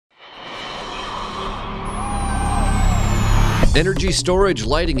Energy storage,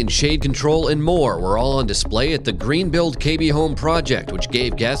 lighting, and shade control, and more were all on display at the Green Build KB Home project, which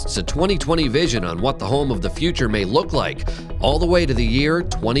gave guests a 2020 vision on what the home of the future may look like, all the way to the year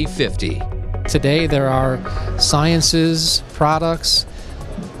 2050. Today there are sciences, products,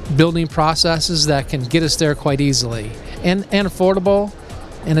 building processes that can get us there quite easily, and affordable,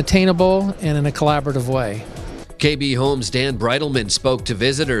 and attainable, and in a collaborative way. KB Home's Dan Breitelman spoke to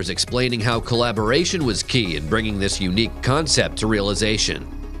visitors, explaining how collaboration was key in bringing this unique concept to realization.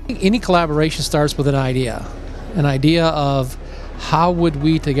 Any collaboration starts with an idea of how would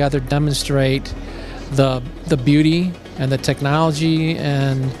we together demonstrate the beauty and the technology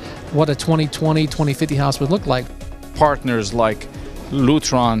and what a 2020, 2050 house would look like. Partners like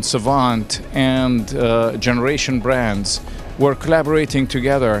Lutron, Savant, and Generation Brands were collaborating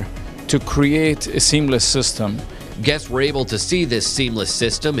together to create a seamless system. Guests were able to see this seamless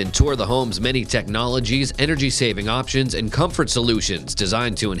system and tour the home's many technologies, energy-saving options, and comfort solutions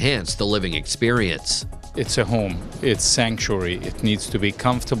designed to enhance the living experience. It's a home. It's sanctuary. It needs to be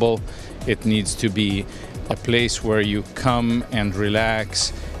comfortable. It needs to be a place where you come and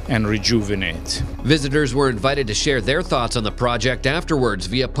relax and rejuvenate. Visitors were invited to share their thoughts on the project afterwards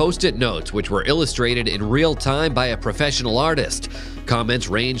via Post-it notes, which were illustrated in real time by a professional artist. Comments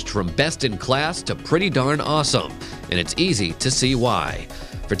ranged from best in class to pretty darn awesome, and it's easy to see why.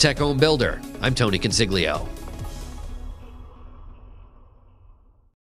 For Tech Home Builder, I'm Tony Consiglio.